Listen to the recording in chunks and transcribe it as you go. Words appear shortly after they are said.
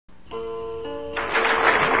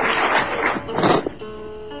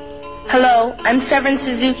Hello, I'm Severn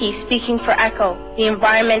Suzuki speaking for ECHO, the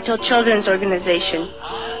Environmental Children's Organization.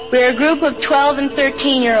 We're a group of 12 and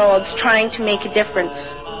 13-year-olds trying to make a difference.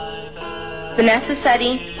 Vanessa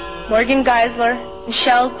Seti, Morgan Geisler,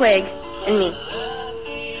 Michelle Quigg, and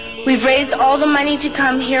me. We've raised all the money to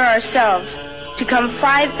come here ourselves, to come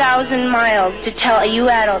 5,000 miles to tell you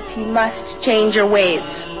adults you must change your ways.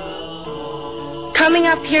 Coming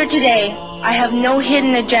up here today, I have no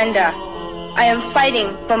hidden agenda. I am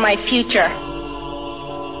fighting for my future.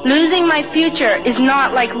 Losing my future is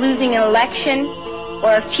not like losing an election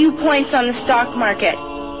or a few points on the stock market.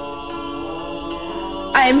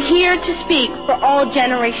 I am here to speak for all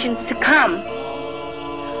generations to come.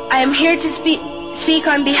 I am here to speak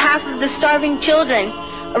on behalf of the starving children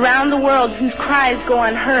around the world whose cries go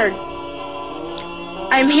unheard.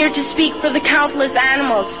 I am here to speak for the countless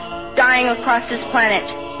animals dying across this planet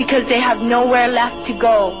because they have nowhere left to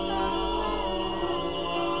go.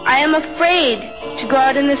 I am afraid to go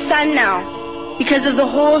out in the sun now because of the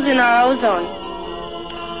holes in our ozone.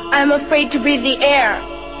 I am afraid to breathe the air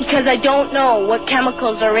because I don't know what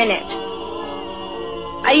chemicals are in it.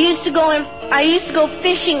 I used to go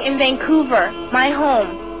fishing in Vancouver, my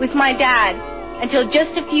home, with my dad, until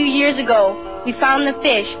just a few years ago we found the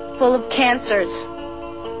fish full of cancers.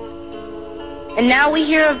 And now we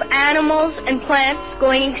hear of animals and plants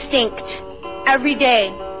going extinct, every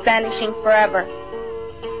day vanishing forever.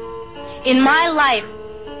 In my life,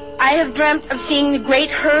 I have dreamt of seeing the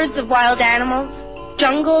great herds of wild animals,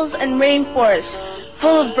 jungles and rainforests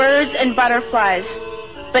full of birds and butterflies.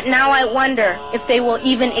 But now I wonder if they will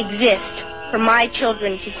even exist for my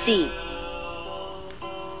children to see.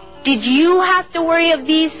 Did you have to worry of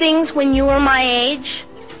these things when you were my age?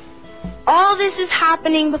 All this is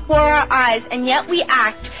happening before our eyes, and yet we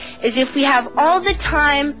act as if we have all the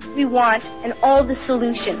time we want and all the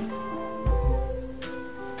solutions.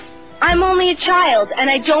 I'm only a child, and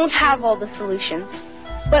I don't have all the solutions.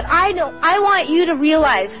 But I want you to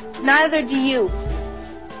realize, neither do you.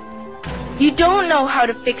 You don't know how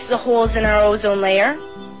to fix the holes in our ozone layer.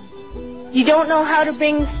 You don't know how to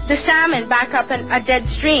bring the salmon back up in a dead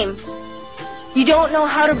stream. You don't know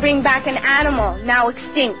how to bring back an animal now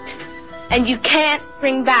extinct. And you can't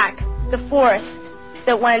bring back the forest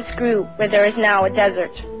that once grew where there is now a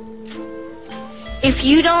desert. If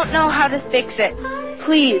you don't know how to fix it,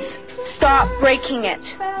 please stop breaking it.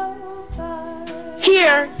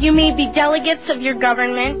 Here, you may be delegates of your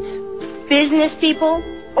government, business people,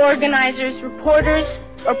 organizers, reporters,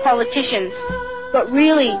 or politicians, but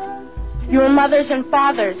really, your mothers and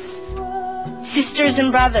fathers, sisters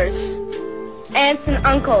and brothers, aunts and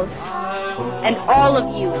uncles, and all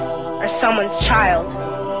of you are someone's child.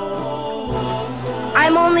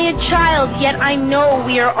 I'm only a child, yet I know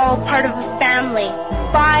we are all part of a family,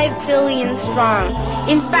 5 billion strong.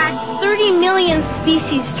 In fact, 30 million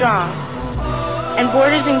species strong. And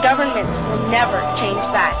borders and governments will never change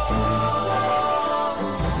that.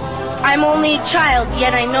 I'm only a child,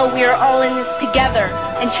 yet I know we are all in this together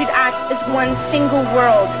and should act as one single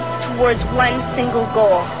world towards one single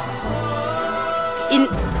goal.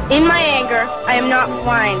 In my anger, I am not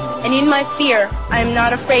blind, and in my fear, I am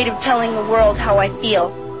not afraid of telling the world how I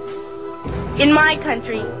feel. In my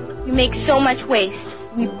country, we make so much waste.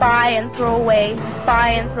 We buy and throw away, buy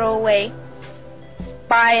and throw away,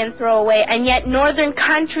 buy and throw away, and yet northern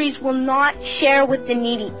countries will not share with the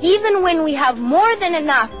needy. Even when we have more than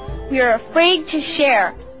enough, we are afraid to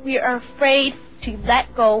share. We are afraid to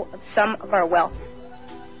let go of some of our wealth.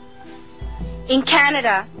 In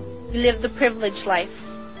Canada, we live the privileged life,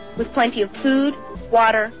 with plenty of food,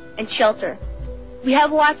 water, and shelter. We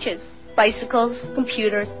have watches, bicycles,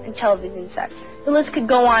 computers, and television sets. The list could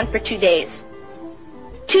go on for 2 days.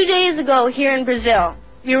 2 days ago, here in Brazil,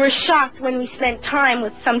 we were shocked when we spent time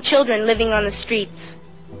with some children living on the streets.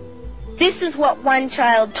 This is what one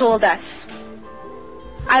child told us.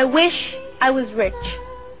 I wish I was rich.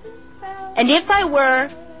 And if I were,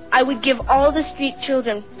 I would give all the street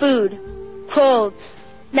children food, clothes,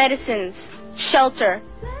 medicines, shelter,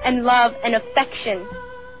 and love and affection.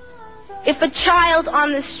 If a child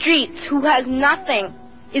on the streets who has nothing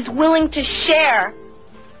is willing to share,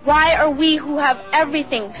 why are we who have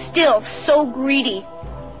everything still so greedy?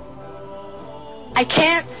 I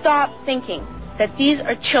can't stop thinking that these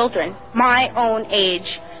are children my own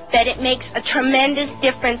age, that it makes a tremendous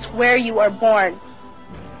difference where you are born.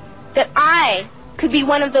 That I could be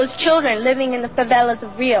one of those children living in the favelas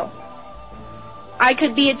of Rio. I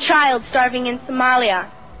could be a child starving in Somalia,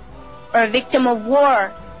 or a victim of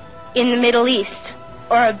war in the Middle East,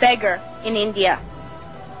 or a beggar in India.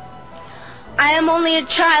 I am only a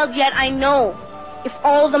child, yet I know if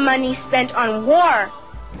all the money spent on war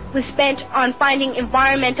was spent on finding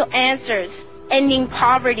environmental answers, ending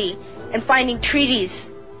poverty, and finding treaties,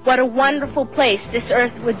 what a wonderful place this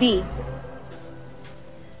earth would be.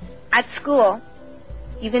 At school,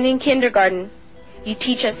 even in kindergarten, you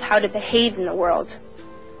teach us how to behave in the world.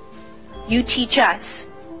 You teach us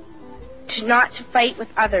not to fight with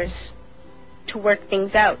others, to work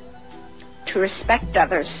things out, to respect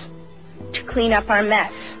others, to clean up our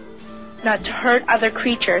mess, not to hurt other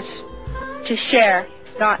creatures, to share,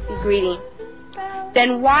 not be greedy.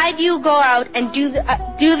 Then why do you go out and do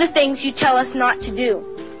the things you tell us not to do?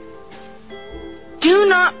 Do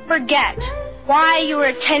not forget why you are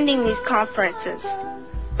attending these conferences,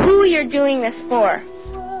 who you're doing this for.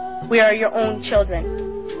 We are your own children.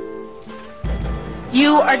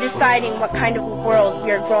 You are deciding what kind of a world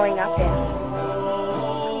we are growing up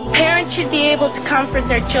in. Parents should be able to comfort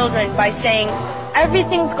their children by saying,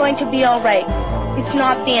 everything's going to be all right. It's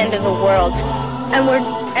not the end of the world, and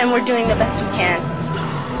we're doing the best we can.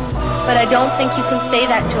 But I don't think you can say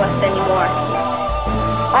that to us anymore.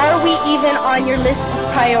 Are we even on your list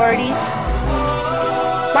of priorities?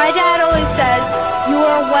 My dad always says, you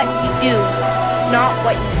are what you do, not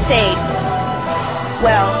what you say.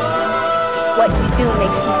 Well, what you do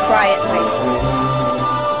makes me cry at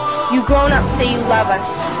night. You grown-ups say you love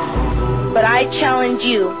us, but I challenge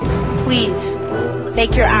you, please,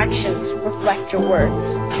 make your actions reflect your words.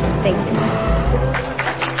 Thank you.